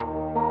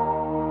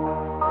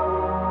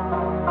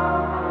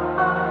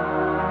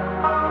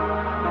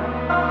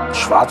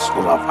schwarz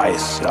oder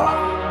weiß, ja.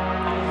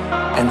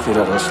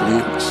 Entweder das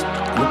Leben ist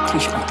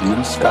glücklich und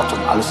lebenswert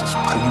und alles ist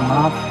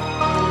prima,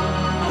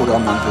 oder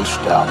man will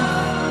sterben.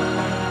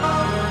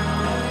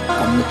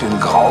 Und mit den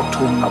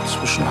Grautönen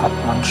dazwischen hat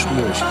man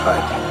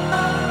Schwierigkeiten.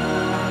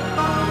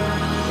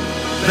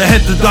 Wer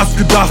hätte das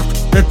gedacht?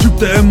 Der Typ,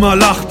 der immer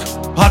lacht,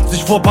 hat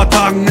sich vor paar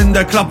Tagen in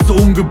der Klapse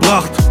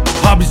umgebracht.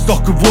 Hab ich's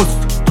doch gewusst,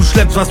 du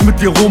schleppst was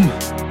mit dir rum.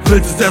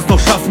 Willst es erst noch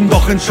schaffen,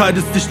 doch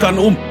entscheidest dich dann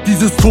um.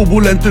 Dieses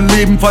turbulente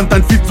Leben fand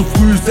ein viel zu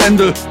frühes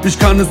Ende. Ich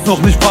kann es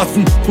noch nicht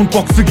fassen und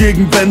boxe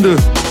gegen Wände.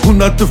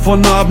 Hunderte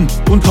von Narben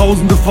und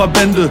tausende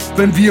Verbände.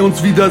 Wenn wir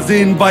uns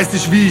wiedersehen, weiß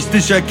ich, wie ich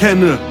dich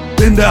erkenne.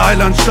 In der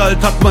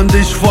Heilanstalt hat man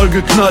dich voll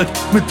geknallt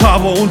mit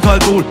Tabor und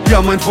Haldol.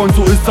 Ja, mein Freund,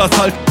 so ist das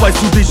halt.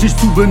 Weißt du dich nicht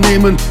zu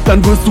benehmen,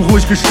 dann wirst du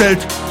ruhig gestellt.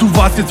 Du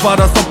warst jetzt zwar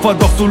das Opfer,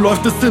 doch so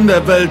läuft es in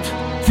der Welt.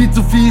 Viel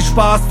zu viel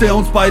Spaß, der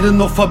uns beide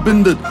noch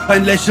verbindet.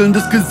 Ein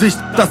lächelndes Gesicht,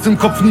 das im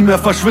Kopf nie mehr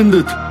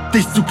verschwindet.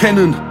 Dich zu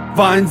kennen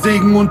war ein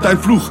Segen und ein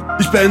Fluch.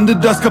 Ich beende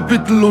das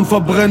Kapitel und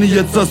verbrenne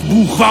jetzt das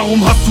Buch.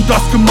 Warum hast du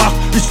das gemacht?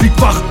 Ich lieg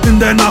wach in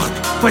der Nacht,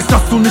 weiß,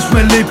 dass du nicht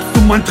mehr lebst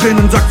und mein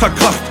Tränensack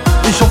zerkracht.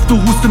 Ich hoffe, du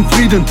ruhst im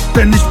Frieden,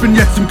 denn ich bin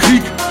jetzt im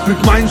Krieg.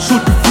 Mit meinen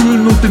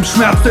Schuldgefühlen und dem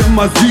Schmerz, der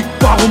immer siegt.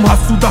 Warum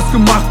hast du das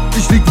gemacht?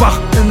 Ich lieg wach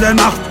in der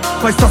Nacht,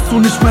 weiß, dass du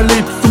nicht mehr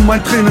lebst und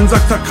mein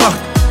Tränensack zerkracht.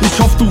 Ich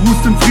hoffe, du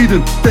ruhst im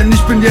Frieden, denn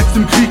ich bin jetzt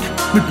im Krieg.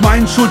 Mit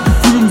meinen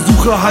Schuldgefühlen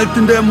suche Halt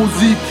in der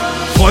Musik.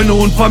 Freunde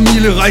und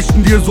Familie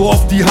reichten dir so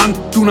oft die Hand.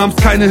 Du nahmst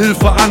keine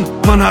Hilfe an,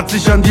 man hat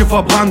sich an dir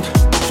verbrannt.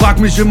 Frag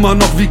mich immer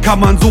noch, wie kann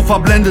man so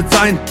verblendet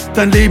sein?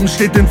 Dein Leben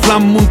steht in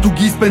Flammen und du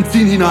gießt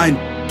Benzin hinein.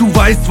 Du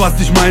weißt, was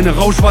ich meine,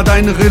 Rausch war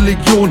deine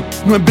Religion.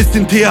 Nur ein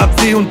bisschen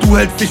THC und du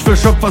hältst dich für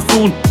Schöpfers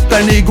Sohn.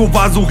 Dein Ego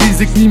war so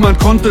riesig, niemand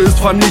konnte es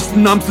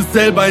vernichten. Nahmst es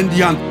selber in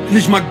die Hand,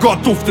 nicht mal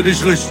Gott durfte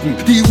dich richten.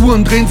 Die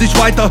Uhren drehen sich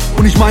weiter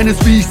und ich meine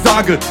es, wie ich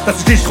sage, dass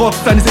ich dich trotz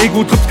deines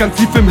Ego-Trips ganz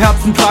tief im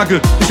Herzen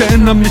trage. Ich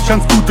erinnere mich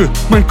ans Gute,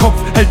 mein Kopf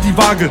hält die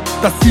Waage.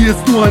 Das hier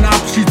ist nur ein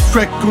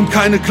Abschiedstrack und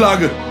keine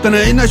Klage. Dann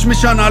erinnere ich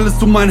mich an alles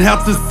und mein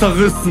Herz ist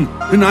zerrissen.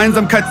 In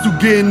Einsamkeit zu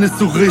gehen ist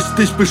so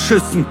richtig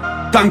beschissen.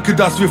 Danke,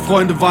 dass wir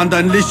Freunde waren,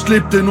 dein Licht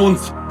lebt in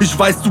uns. Ich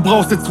weiß, du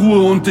brauchst jetzt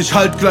Ruhe und ich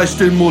halt gleich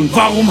den Mund.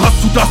 Warum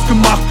hast du das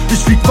gemacht?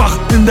 Ich lieg wach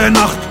in der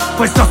Nacht,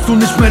 weiß, dass du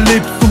nicht mehr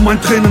lebst und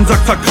mein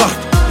Tränensack zerkracht.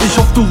 Ich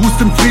hoffe, du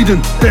ruhst im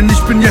Frieden, denn ich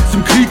bin jetzt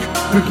im Krieg.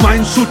 Mit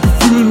meinen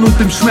Schuldgefühlen und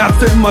dem Schmerz,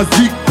 der immer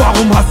siegt.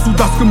 Warum hast du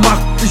das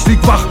gemacht? Ich lieg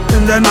wach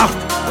in der Nacht,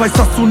 weiß,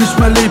 dass du nicht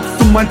mehr lebst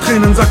und mein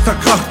Tränensack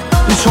zerkracht.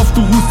 Ich hoffe,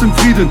 du ruhst im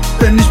Frieden,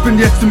 denn ich bin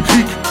jetzt im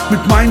Krieg.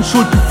 Mit meinen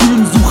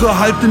Schuldgefühlen suche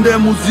Halt in der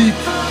Musik.